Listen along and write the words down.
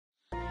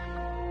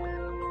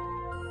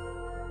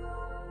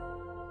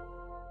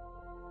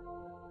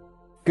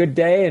Good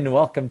day and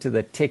welcome to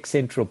the Tech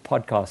Central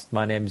podcast.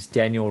 My name is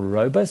Daniel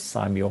Robus.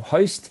 I'm your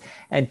host,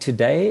 and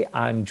today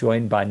I'm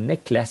joined by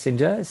Nic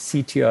Laschinger,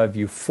 CTO of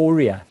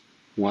Euphoria.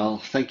 Well,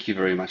 thank you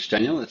very much,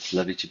 Daniel. It's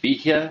lovely to be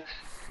here.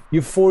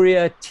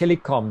 Euphoria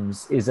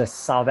Telecoms is a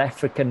South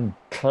African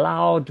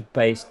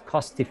cloud-based,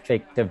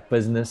 cost-effective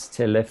business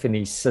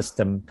telephony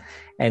system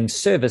and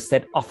service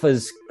that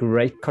offers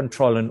great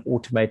control and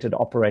automated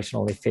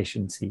operational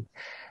efficiency.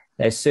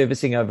 They're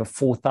servicing over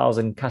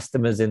 4,000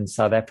 customers in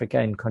South Africa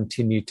and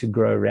continue to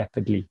grow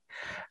rapidly.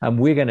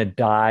 We're going to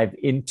dive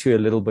into a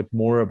little bit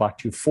more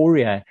about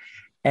Euphoria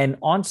and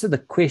answer the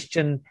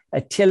question,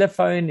 a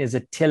telephone is a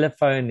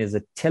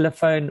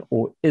telephone,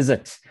 or is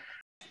it?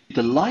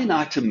 The line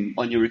item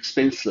on your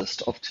expense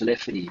list of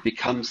telephony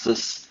becomes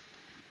this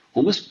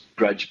almost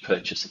grudge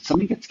purchase. It's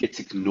something that gets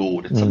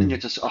ignored. It's something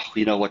that just,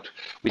 you know what,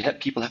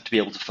 people have to be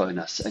able to phone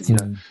us,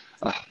 and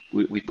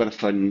we've got a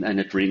phone and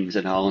it rings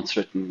and I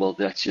answer it, and well,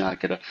 that's I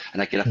get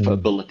a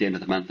bill at the end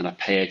of the month and I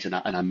pay it and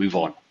I move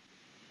on.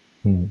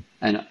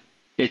 And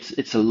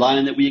it's a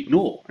line that we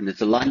ignore, and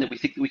it's a line that we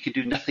think that we can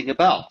do nothing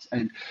about.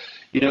 And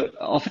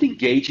often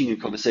engaging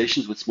in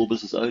conversations with small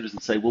business owners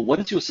and say, well, what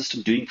is your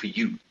system doing for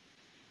you?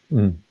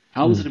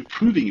 How is it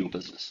improving your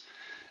business?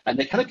 And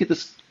they kind of get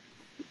this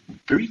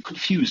very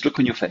confused look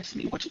on your face. I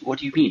mean, what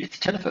do you mean? It's a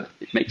telephone.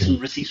 It makes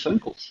and receives phone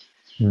calls.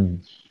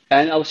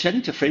 And I was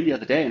chatting to a friend the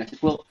other day, and I said,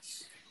 well,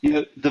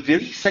 the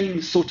very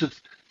same sort of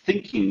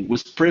thinking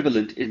was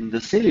prevalent in the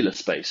cellular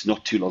space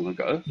not too long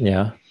ago.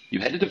 Yeah. You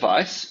had a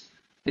device,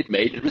 it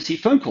made and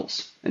received phone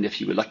calls. And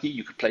if you were lucky,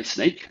 you could play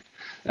Snake.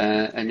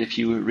 And if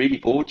you were really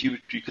bored, you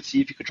could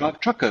see if you could drive a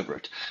truck over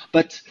it.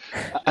 But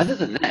other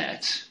than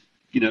that,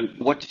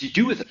 what did you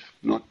do with it?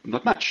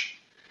 Not much.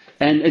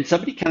 And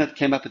somebody kind of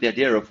came up with the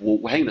idea of,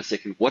 well, hang on a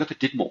second, what if it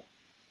did more?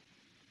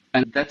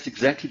 And that's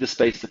exactly the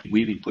space that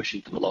we've been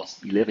pushing for the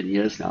last 11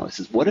 years now. It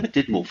says, what if it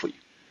did more for you?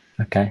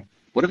 Okay.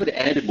 What if it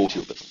added more to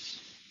your business?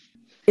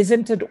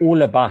 Isn't it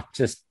all about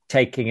just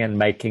taking and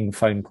making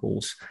phone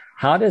calls?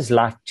 How does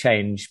life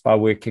change by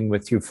working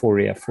with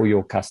Euphoria for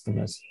your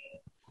customers?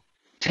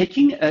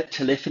 Taking a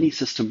telephony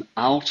system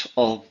out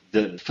of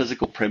the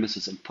physical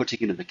premises and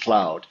putting it in the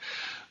cloud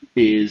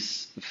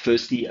is,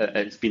 firstly,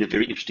 it's been a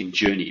very interesting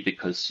journey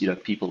because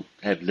people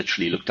have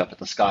literally looked up at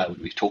the sky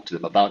when we've talked to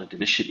them about it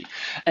initially,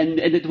 and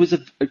it was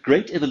a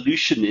great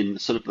evolution in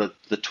sort of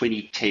the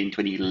 2010,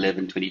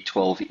 2011,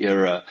 2012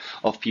 era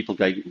of people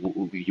going,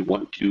 you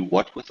want to do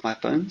what with my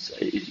phones?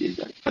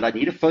 But I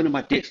need a phone on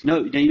my desk.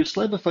 No, you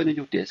still have a phone on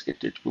your desk.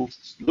 It will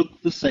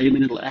look the same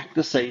and it'll act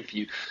the same for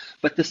you,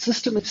 but the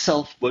system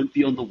itself won't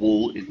be on the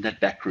wall in that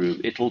back room.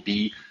 It'll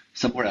be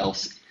somewhere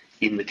else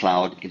in the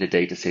cloud, in a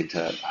data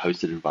center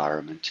hosted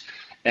environment.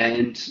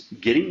 And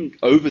getting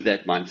over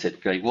that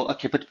mindset, going, well,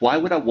 okay, but why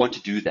would I want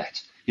to do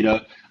that?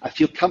 I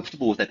feel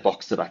comfortable with that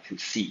box that I can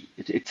see.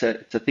 It's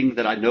a thing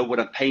that I know what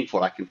I'm paying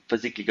for. I can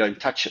physically go and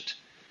touch it.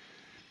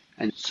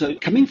 And so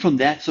coming from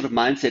that sort of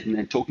mindset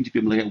and talking to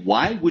people, like,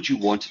 why would you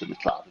want it in the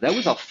cloud? That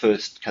was our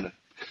first kind of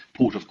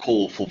port of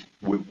call for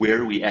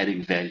where are we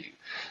adding value?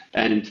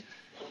 And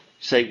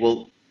say,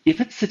 well,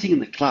 if it's sitting in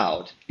the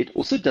cloud, it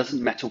also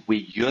doesn't matter where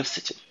you're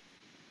sitting,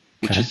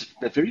 which is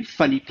a very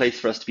funny place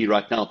for us to be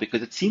right now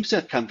because it seems to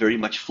have come very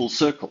much full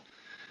circle.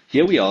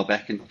 Here we are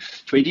back in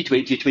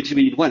 2020,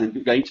 2021,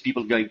 and going to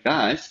people and going,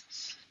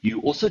 guys, you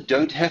also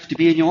don't have to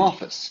be in your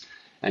office.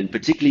 And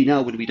particularly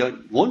now when we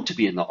don't want to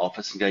be in the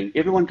office and going,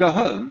 everyone go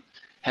home,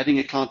 having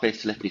a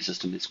cloud-based telephony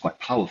system is quite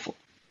powerful.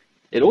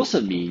 It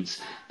also means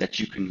that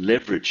you can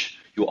leverage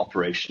your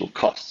operational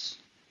costs.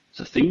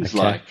 So things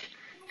like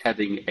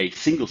having a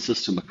single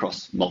system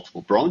across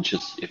multiple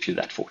branches, if you're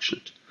that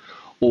fortunate,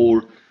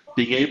 or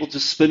being able to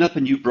spin up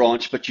a new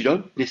branch, but you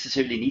don't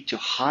necessarily need to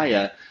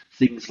hire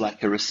things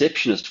like a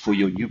receptionist for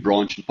your new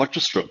branch in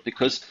Potchefstroom,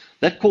 because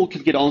that call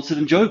can get answered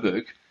in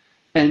Joburg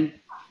and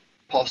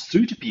pass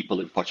through to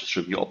people in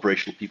Potchefstroom, your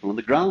operational people on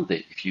the ground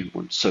there, if you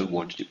want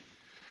to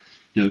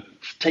do.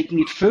 Taking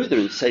it further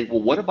and saying,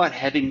 well, what about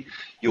having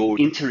your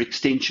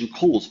inter-extension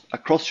calls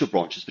across your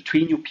branches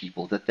between your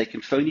people that they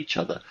can phone each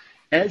other?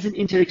 As an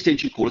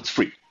inter-extension call, it's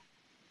free,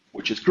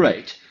 which is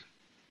great,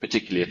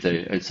 particularly if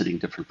they're sitting in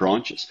different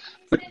branches.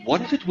 But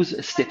what if it was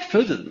a step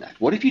further than that?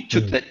 What if you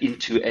took that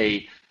into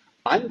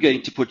I'm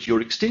going to put your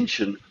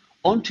extension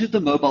onto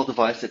the mobile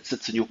device that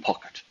sits in your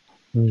pocket.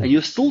 And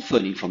you're still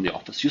phoning from the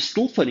office. You're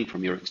still phoning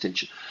from your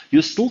extension.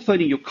 You're still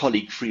phoning your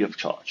colleague free of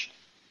charge.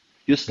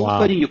 You're still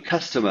phoning your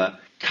customer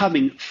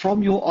coming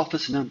from your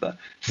office number,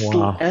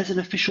 still as an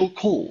official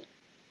call.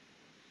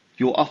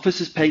 Your office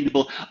is paying the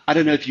bill. I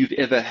don't know if you've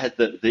ever had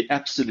the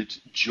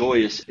absolute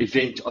joyous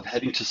event of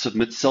having to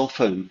submit cell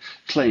phone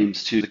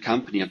claims to the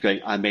company of going,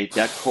 I made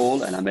that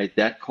call and I made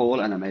that call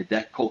and I made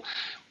that call.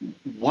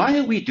 Why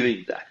are we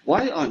doing that?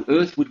 Why on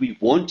earth would we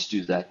want to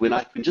do that when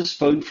I can just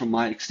phone from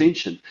my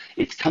extension?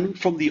 It's coming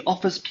from the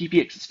office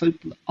PBX. It's phone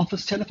from the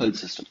office telephone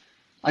system.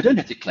 I don't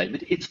have to claim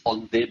it. It's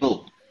on their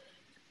bill.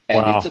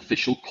 and it's Wow.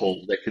 official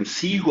call. They can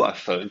see who I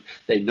phoned.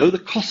 They know the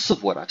costs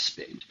of what I've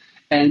spent.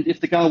 And if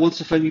the guy wants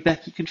to phone me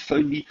back, he can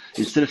phone me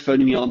instead of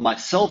phoning me on my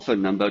cell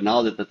phone number.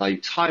 Now that the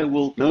entire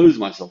world knows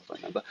my cell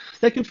phone number,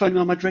 they can phone me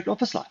on my direct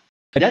office line.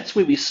 That's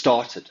where we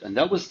started. And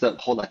that was the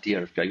whole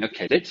idea of going,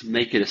 okay, let's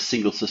make it a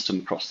single system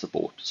across the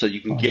board. So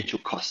you can get your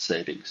cost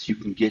savings. You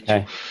can get your,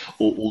 Okay.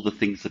 all the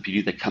things, the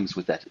beauty that comes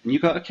with that. And you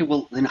go, okay,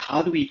 well, then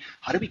how do we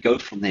go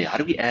from there? How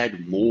do we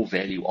add more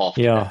value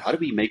after that? Yeah. How do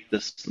we make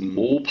this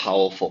more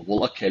powerful?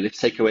 Well, okay, let's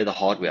take away the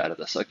hardware out of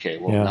this. Okay,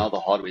 well, Yeah. now the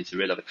hardware is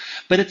irrelevant.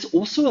 But it's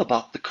also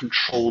about the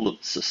control of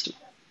the system,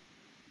 Okay.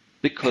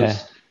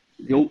 because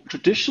your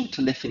traditional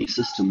telephony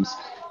systems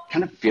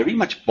kind of very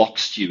much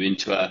boxed you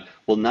into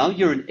well, now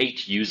you're an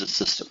 8-user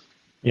system.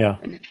 Yeah.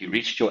 And if you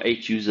reached your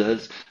 8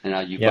 users and now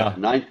you've got Yeah. a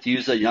 9th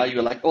user, now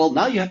you're like, well,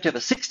 now you have to have a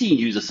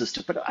 16-user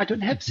system. But I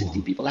don't have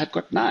 16 people, I've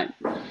got 9.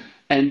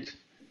 And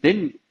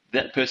then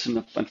that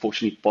person,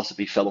 unfortunately,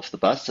 possibly fell off the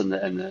bus and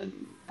then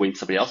went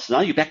somebody else. So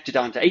now you're back to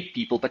down to 8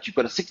 people, but you've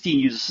got a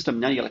 16-user system.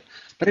 Now you're like,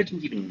 but I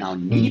didn't even now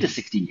need a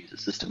 16-user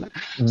system.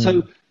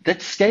 So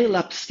that scale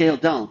up, scale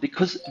down,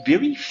 because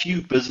very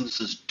few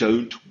businesses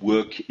don't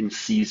work in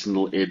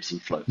seasonal ebbs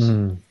and flows.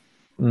 Mm.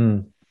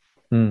 Mm.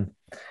 Mm.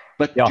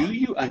 But do Yeah.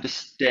 you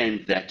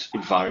understand that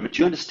environment?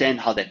 Do you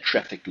understand how that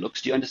traffic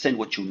looks? Do you understand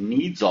what your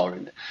needs are?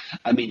 And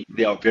I mean,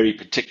 there are very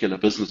particular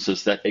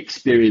businesses that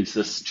experience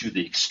this to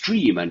the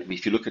extreme. And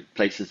if you look at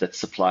places that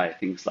supply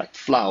things like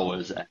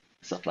flowers and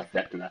stuff like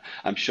that, and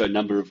I'm sure a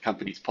number of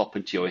companies pop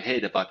into your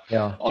head about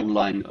Yeah.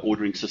 online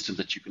ordering systems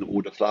that you can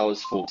order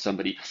flowers for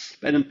somebody.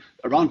 And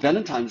around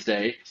Valentine's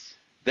Day,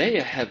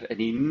 they have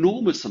an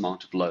enormous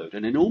amount of load,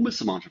 an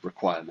enormous amount of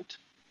requirement.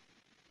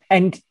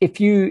 And if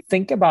you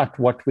think about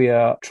what we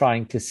are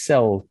trying to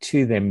sell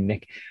to them,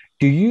 Nick,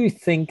 do you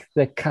think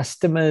the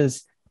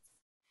customers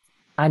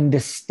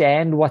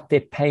understand what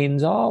their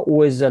pains are,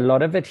 or is a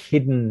lot of it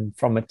hidden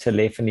from a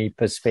telephony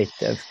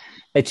perspective?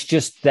 It's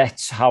just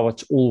that's how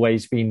it's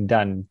always been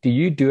done. Do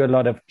you do a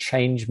lot of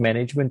change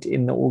management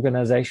in the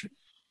organization?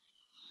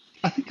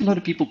 I think a lot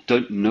of people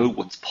don't know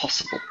what's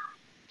possible.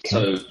 Okay.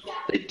 So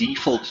they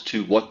default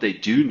to what they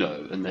do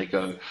know and they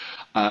go,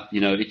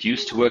 it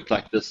used to work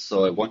like this,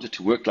 so I want it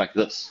to work like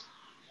this.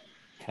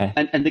 Okay.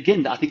 And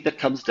again, I think that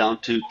comes down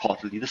to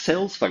partly the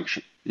sales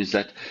function. Is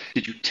that,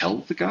 did you tell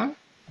the guy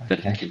that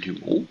it Okay. can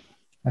do more?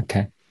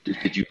 Okay.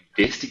 Did you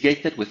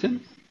investigate that with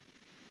him?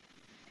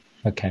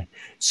 Okay.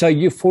 So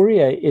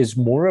Euphoria is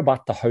more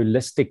about the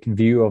holistic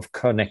view of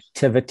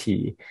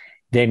connectivity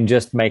than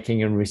just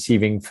making and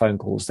receiving phone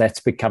calls. That's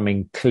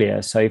becoming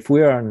clear. So if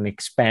we're on an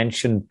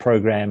expansion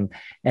program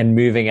and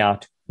moving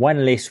out,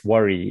 one less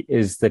worry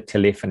is the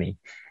telephony.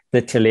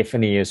 The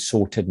telephony is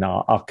sorted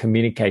now. Our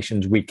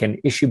communications, we can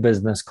issue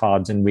business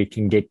cards and we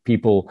can get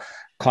people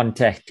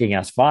contacting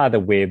us via the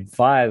web,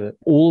 via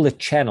all the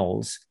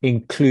channels,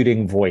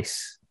 including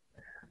voice,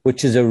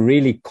 which is a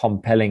really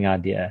compelling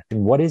idea.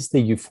 And what is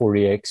the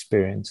Euphoria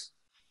experience?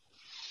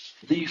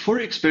 The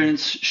Euphoria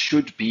experience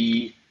should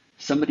be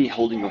somebody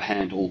holding your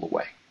hand all the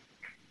way.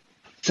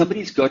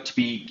 Somebody's got to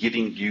be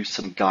giving you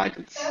some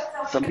guidance.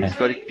 Okay. Somebody's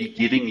got to be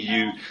giving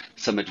you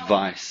some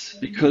advice.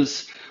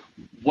 Because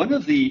one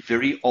of the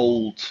very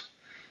old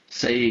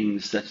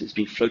sayings that has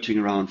been floating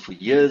around for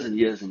years and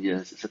years and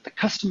years is that the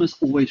customer's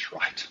always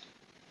right.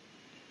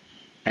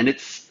 And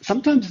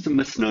sometimes it's a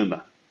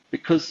misnomer,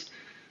 because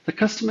the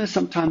customer is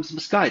sometimes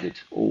misguided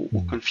or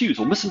confused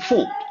or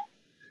misinformed.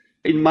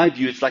 In my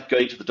view, it's like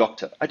going to the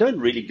doctor. I don't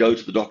really go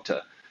to the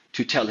doctor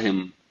to tell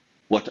him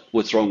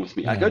what's wrong with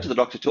me. I go Yeah. to the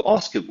doctor to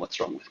ask him what's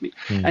wrong with me.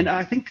 And Mm.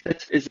 I think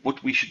that is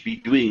what we should be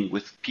doing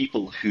with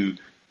people who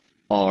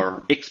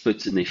are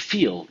experts in their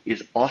field,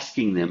 is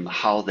asking them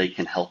how they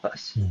can help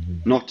us,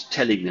 Mhm. not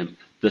telling them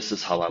this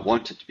is how I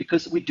want it,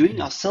 because we're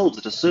doing ourselves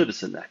a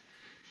disservice in that.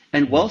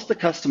 And whilst the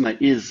customer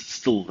is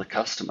still the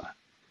customer,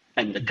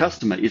 and the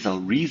customer is our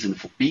reason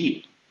for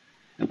being,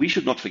 and we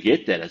should not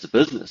forget that as a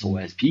business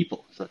or as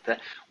people, so that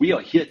we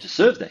are here to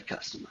serve that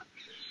customer,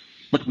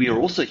 but we are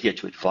also here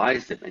to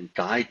advise them and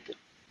guide them.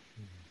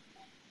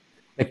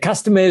 The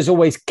customer is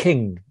always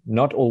king,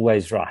 not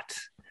always right.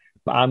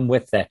 I'm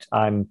with that.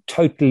 I'm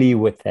totally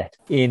with that.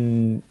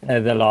 In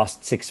the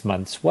last 6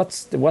 months,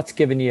 what's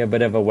given you a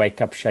bit of a wake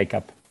up, shake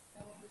up?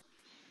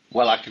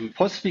 Well, I can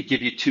possibly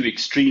give you two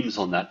extremes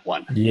on that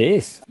one.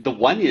 Yes. The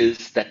one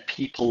is that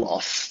people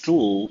are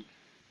still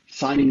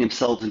signing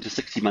themselves into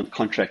 60-month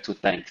contracts with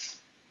banks.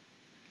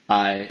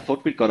 I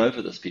thought we'd got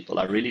over this, people.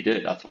 I really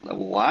did. I thought,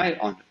 why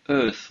on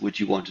earth would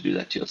you want to do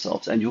that to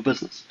yourselves and your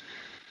business?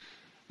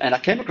 And I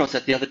came across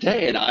that the other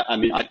day, and I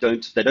mean,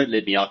 they don't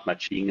let me out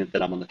much, being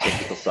that I'm on the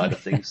technical side of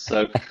things.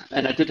 So,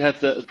 and I did have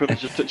the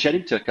privilege of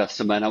chatting to a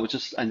customer,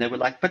 and and they were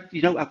like, but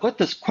I've got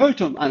this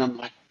quote on, and I'm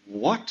like,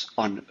 what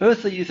on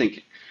earth are you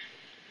thinking?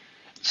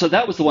 So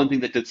that was the one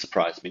thing that did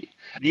surprise me.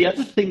 The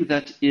other thing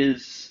that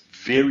is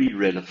very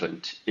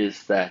relevant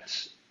is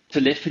that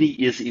telephony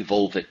is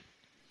evolving.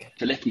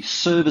 Telephony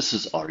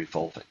services are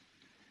evolving.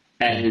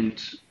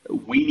 And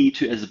we need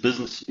to, as a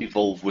business,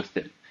 evolve with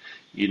them.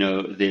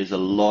 There's a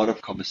lot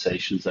of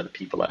conversations that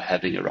people are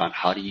having around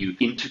how do you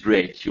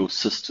integrate your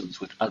systems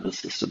with other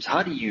systems?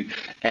 How do you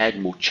add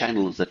more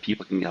channels that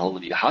people can get hold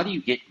of you? How do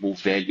you get more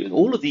value? And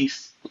all of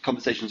these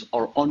conversations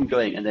are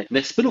ongoing, and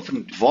they spin off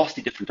in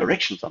vastly different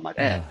directions, I might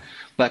add.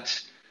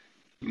 But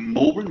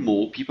more and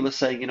more people are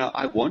saying,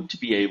 I want to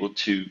be able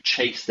to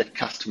chase that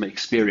customer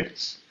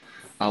experience.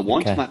 I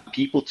want my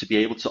people to be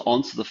able to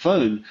answer the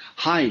phone,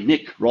 "Hi,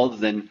 Nick," rather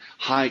than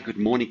 "Hi, good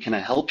morning, can I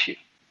help you?"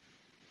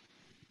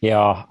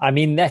 Yeah, I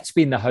mean, that's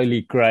been the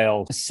holy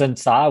grail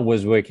since I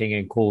was working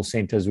in call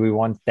centers. We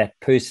want that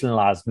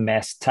personalized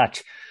mass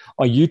touch.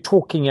 Are you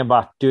talking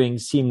about doing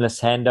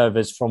seamless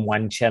handovers from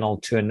one channel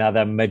to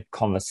another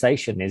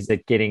mid-conversation? Is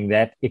it getting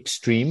that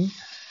extreme?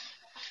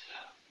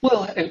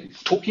 Well,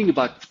 talking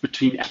about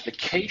between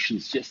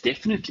applications, yes,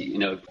 definitely,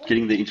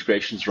 getting the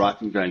integrations right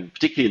and going,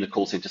 particularly in the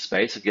call center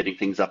space, of getting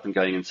things up and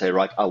going and say,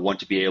 right, I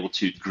want to be able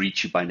to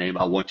greet you by name.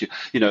 I want to,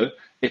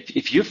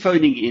 if you're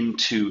phoning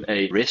into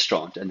a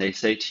restaurant and they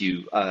say to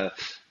you,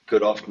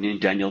 "Good afternoon,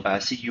 Daniel. I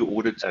see you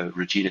ordered a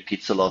Regina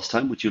pizza last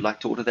time. Would you like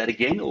to order that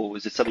again? Or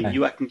is it something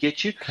new I can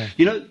get you?"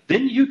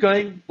 Then you're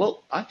going,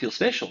 well, I feel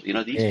special.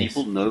 These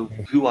people know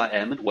who I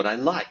am and what I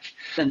like.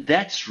 And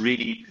that's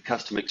really the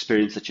customer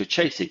experience that you're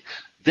chasing.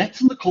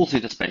 That's in the call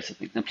center space, I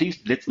think. And please,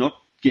 let's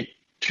not get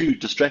too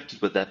distracted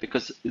with that,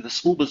 because the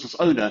small business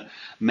owner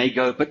may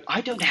go, "But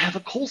I don't have a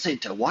call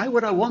center. Why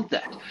would I want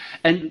that?"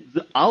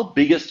 And our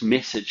biggest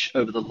message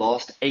over the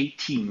last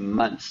 18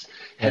 months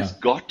has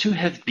got to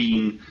have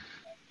been,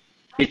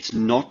 it's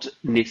not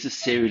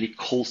necessarily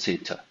call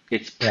center.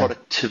 It's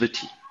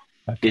productivity.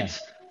 It's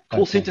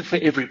call center for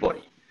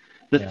everybody.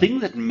 The thing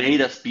that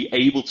made us be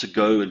able to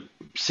go and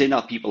send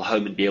our people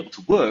home and be able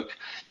to work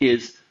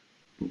is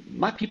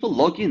my people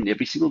log in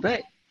every single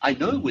day. I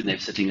know when they're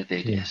sitting at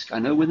their desk. I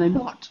know when they're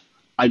not.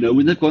 I know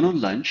when they've gone on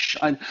lunch.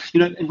 And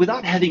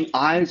without having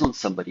eyes on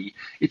somebody,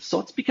 it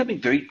starts becoming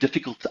very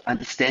difficult to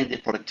understand their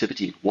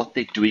productivity and what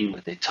they're doing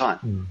with their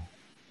time.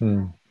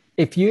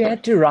 If you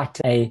had to write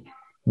a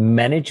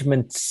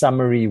management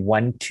summary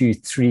 1, 2,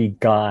 3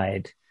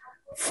 guide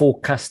for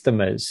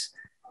customers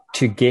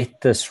to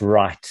get this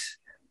right,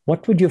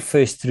 what would your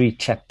first 3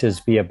 chapters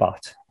be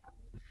about?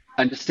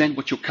 Understand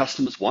what your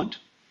customers want,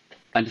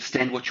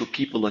 understand what your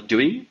people are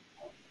doing,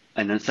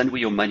 and understand where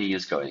your money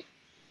is going.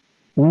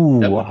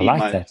 Ooh, I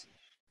like that.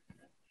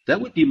 That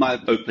would be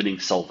my opening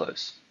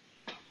salvos.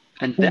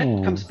 And that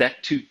comes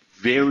back to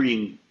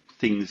varying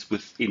things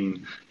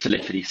within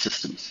telephony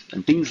systems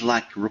and things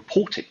like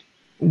reporting.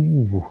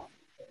 Ooh.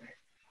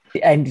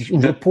 And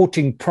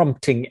reporting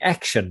prompting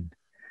action.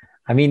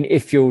 I mean,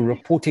 if your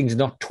reporting is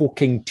not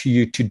talking to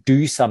you to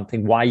do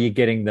something, why are you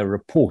getting the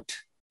report?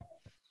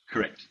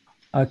 Correct.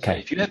 Okay. So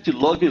if you have to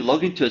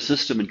log into a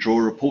system and draw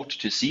a report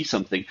to see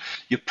something,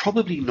 you're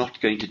probably not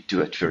going to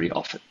do it very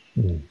often.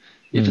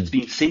 If it's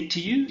being sent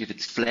to you, if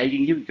it's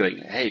flagging you and going,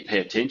 "Hey, pay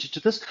attention to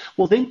this,"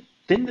 well, then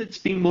it's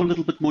being a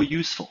little bit more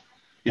useful.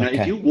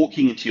 If you're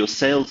walking into your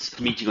sales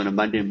meeting on a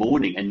Monday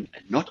morning and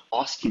not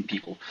asking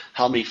people,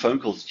 "How many phone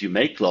calls did you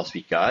make last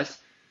week, guys?"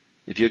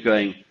 If you're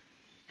going,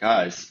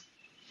 "Guys,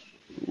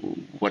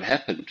 what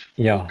happened?"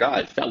 Yeah. Or,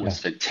 "Guys, that was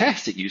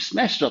fantastic. You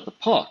smashed it out the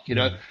park,"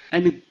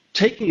 and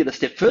taking it a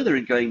step further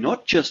and going,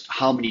 not just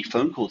how many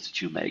phone calls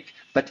did you make,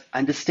 but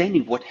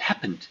understanding what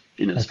happened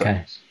in those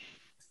phones.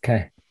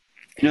 Okay.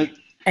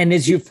 And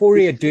is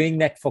Euphoria doing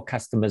that for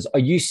customers? Are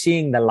you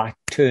seeing the light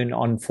turn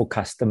on for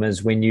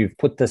customers when you've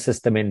put the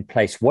system in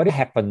place? What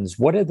happens?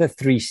 What are the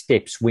 3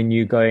 steps when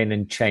you go in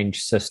and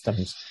change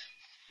systems?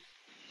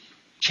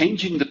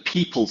 Changing the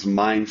people's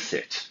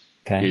mindset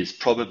is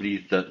probably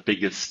the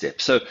biggest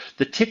step. So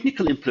the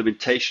technical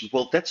implementation,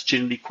 well, that's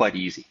generally quite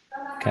easy.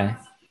 Okay.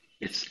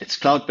 It's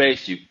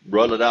cloud-based. You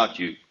roll it out,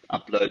 you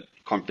upload,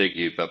 config,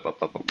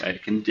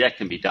 that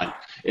can be done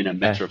in a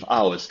matter of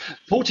hours.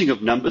 Porting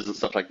of numbers and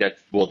stuff like that,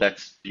 well,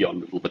 that's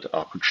beyond a little bit of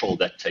our control.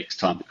 That takes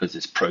time because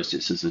there's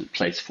processes in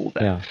place for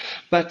that.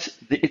 But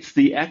it's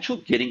the actual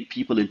getting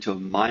people into a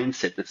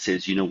mindset that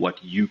says, you know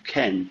what, you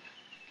can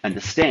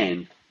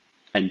understand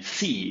and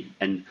see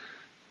and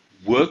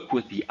work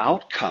with the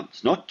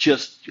outcomes, not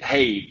just,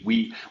 "Hey,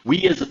 we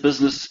as a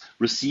business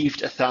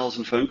received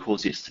 1,000 phone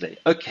calls yesterday."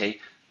 Okay,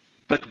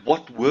 but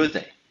what were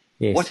they?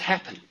 What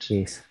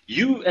happened?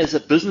 You as a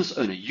business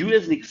owner, you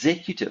as an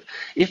executive,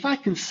 if I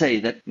can say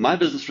that my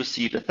business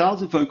received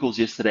 1,000 phone calls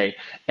yesterday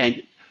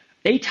and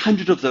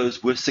 800 of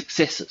those were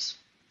successes.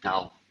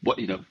 Now,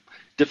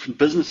 different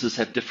businesses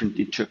have different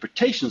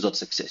interpretations of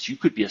success. You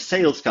could be a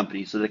sales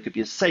company, so there could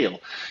be a sale.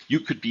 You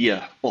could be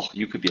a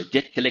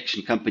debt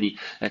collection company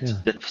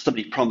that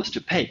somebody promised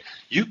to pay.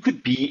 You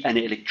could be an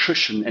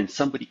electrician and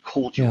somebody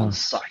called you on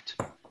site.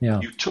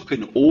 You took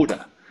an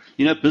order.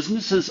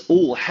 Businesses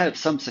all have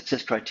some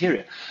success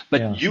criteria,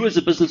 but you as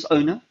a business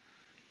owner,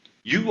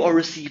 you are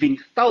receiving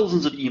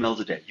thousands of emails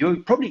a day. You're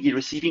probably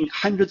receiving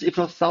hundreds, if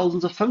not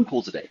thousands of phone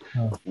calls a day.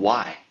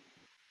 Why?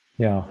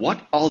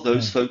 What are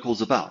those phone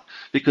calls about?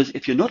 Because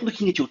if you're not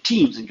looking at your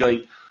teams and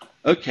going,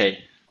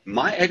 "Okay,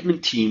 my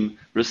admin team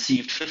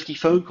received 50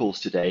 phone calls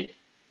today.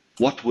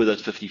 What were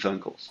those 50 phone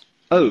calls?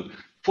 Oh,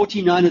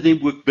 49 of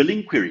them were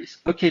billing queries.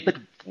 Okay, but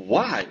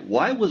why?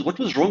 What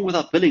was wrong with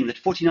our billing that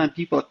 49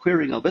 people are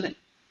querying our billing?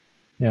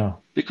 Yeah.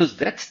 Because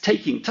that's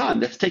taking time,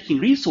 that's taking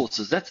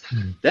resources, that's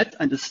Mm. that's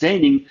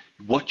understanding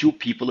what your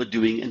people are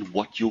doing and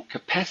what your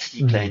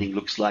capacity Mm. planning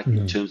looks like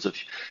in Mm. terms of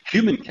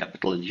human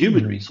capital and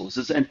human Mm.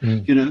 resources, and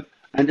Mm.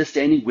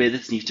 understanding where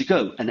this needs to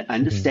go and Mm.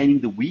 understanding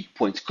the weak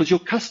points because your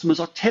customers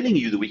are telling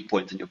you the weak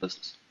points in your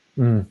business.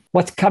 Mm.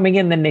 What's coming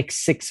in the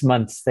next 6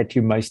 months that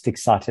you're most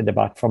excited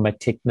about from a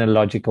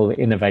technological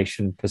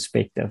innovation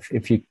perspective,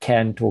 if you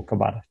can talk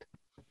about it?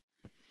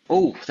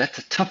 Oh, that's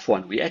a tough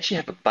one. We actually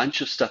have a bunch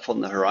of stuff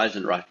on the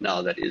horizon right now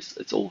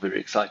it's all very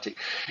exciting.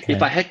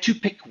 If I Okay. had to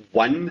pick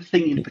one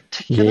thing in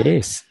particular,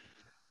 Yes.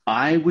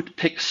 I would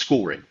pick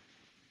scoring,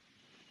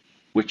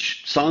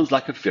 which sounds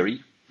like a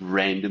very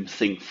random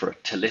thing for a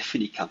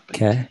telephony company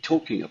to be Okay.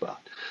 talking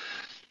about.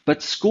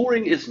 But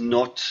scoring is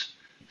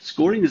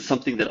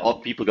something that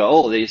people go,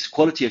 oh, there's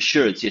quality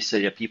assurance. Yes, so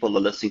yeah, people are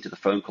listening to the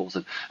phone calls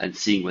and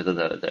seeing whether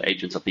the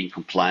agents are being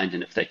compliant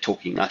and if they're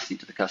talking nicely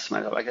to the customer.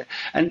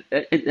 And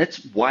that's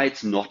why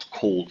it's not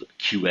called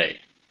QA.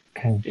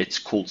 Okay. It's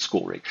called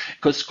scoring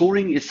because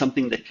scoring is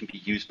something that can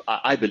be used,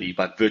 I believe,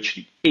 by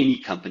virtually any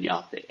company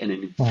out there and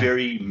in Wow.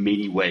 very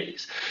many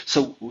ways.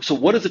 So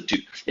what does it do?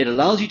 It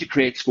allows you to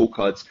create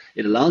scorecards.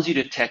 It allows you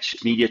to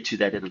attach media to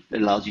that. It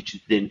allows you to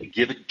then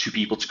give it to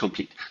people to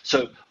complete.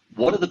 So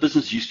what are the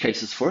business use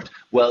cases for it?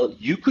 Well,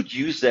 you could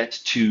use that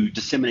to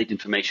disseminate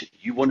information.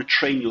 You want to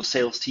train your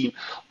sales team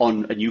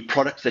on a new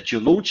product that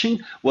you're launching.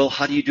 Well,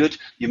 how do you do it?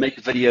 You make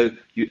a video,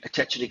 you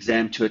attach an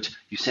exam to it,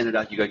 you send it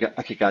out, you go,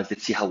 okay, guys,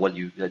 let's see how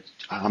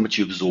much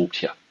you absorbed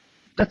here.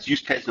 That's use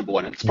case number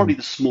one, and it's Mm. probably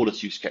the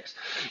smallest use case.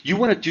 You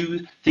want to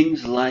do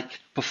things like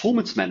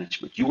performance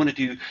management. You want to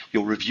do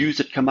your reviews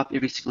that come up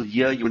every single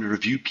year. You want to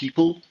review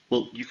people.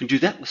 Well, you can do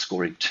that with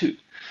scoring too.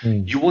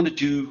 Mm. You want to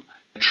do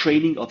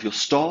training of your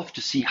staff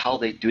to see how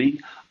they're doing.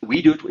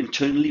 We do it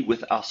internally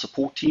with our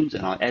support teams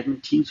and our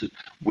admin teams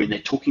when they're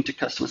talking to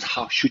customers.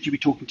 How should you be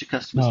talking to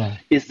customers? Oh.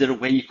 Is there a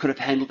way you could have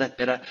handled that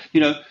better?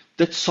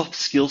 That's soft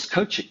skills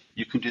coaching.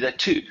 You can do that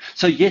too.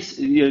 So yes,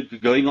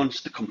 going on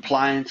to the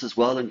compliance as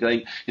well and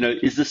going,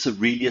 is this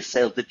really a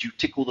sale? Did you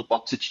tick all the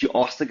boxes? Did you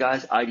ask the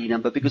guy's ID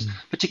number? Because Mm.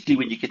 particularly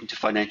when you get into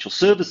financial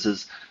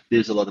services,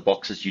 there's a lot of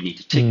boxes you need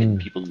to tick and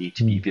Mm. people need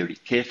to be Mm. very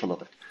careful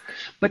of it.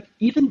 But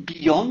even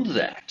beyond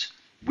that,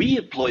 we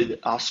employ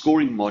our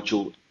scoring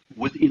module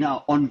within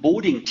our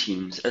onboarding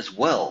teams as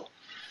well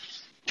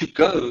to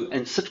go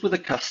and sit with a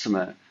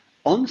customer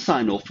on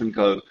sign off and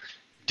go,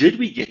 did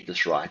we get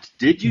this right?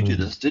 Did you do Mm.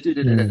 this? Did it?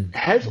 Mm.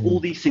 Has all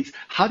Mm. these things?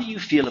 How do you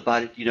feel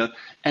about it?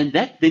 And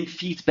that then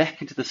feeds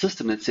back into the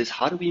system and says,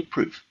 how do we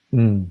improve?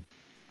 Mm.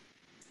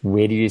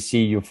 Where do you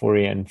see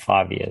Euphoria in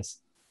 5 years?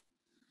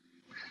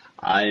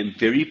 I am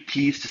very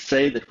pleased to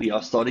say that we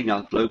are starting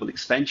our global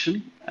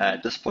expansion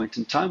at this point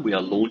in time. We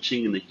are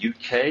launching in the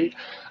UK,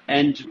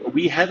 and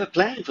we have a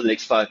plan for the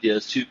next 5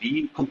 years to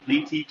be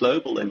completely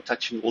global and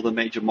touching all the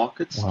major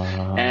markets.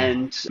 Wow.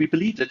 And we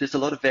believe that there's a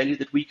lot of value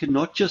that we can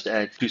not just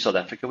add to South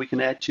Africa, we can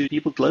add to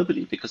people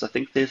globally because I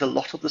think there's a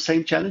lot of the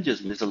same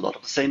challenges and there's a lot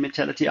of the same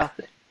mentality out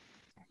there.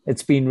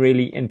 It's been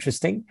really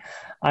interesting.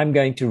 I'm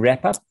going to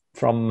wrap up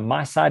from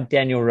my side,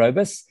 Daniel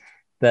Robus,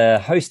 the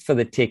host for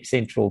the Tech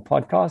Central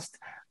podcast.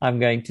 I'm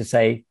going to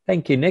say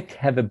thank you, Nick.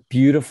 Have a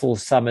beautiful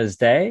summer's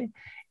day.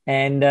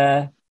 And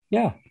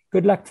yeah,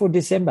 good luck for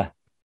December.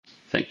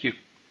 Thank you.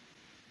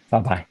 Bye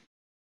bye.